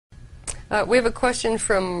We have a question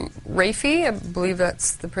from Rafi, I believe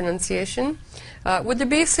that's the pronunciation. Would there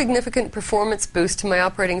be a significant performance boost to my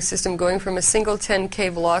operating system going from a single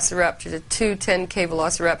 10K Velociraptor to two 10K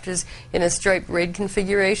Velociraptors in a striped RAID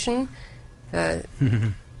configuration?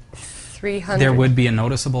 300. There would be a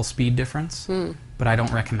noticeable speed difference, but I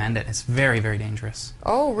don't recommend it. It's very, very dangerous.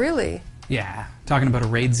 Oh, really? Yeah. Talking about a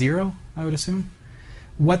RAID 0, I would assume.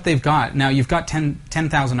 What they've got, now you've got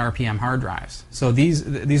 10,000 RPM hard drives. So these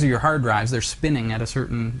are your hard drives. They're spinning at a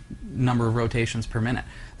certain number of rotations per minute.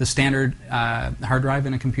 The standard hard drive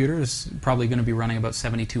in a computer is probably going to be running about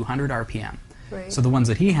 7,200 RPM. Right. So the ones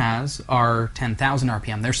that he has are 10,000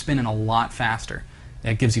 RPM. They're spinning a lot faster.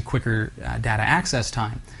 It gives you quicker data access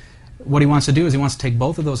time. What he wants to do is he wants to take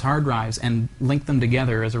both of those hard drives and link them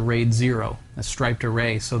together as a RAID 0, a striped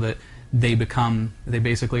array, so that they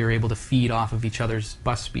basically are able to feed off of each other's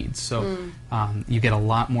bus speeds. So you get a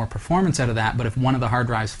lot more performance out of that, but if one of the hard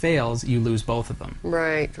drives fails, you lose both of them.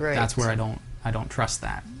 Right, right. That's where I don't trust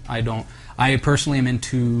that. I personally am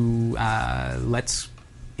into let's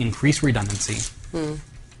increase redundancy.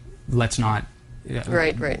 Let's not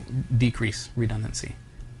decrease redundancy.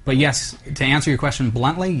 But yes, to answer your question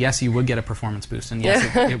bluntly, yes, you would get a performance boost, and yes,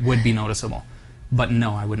 it would be noticeable. But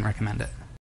no, I wouldn't recommend it.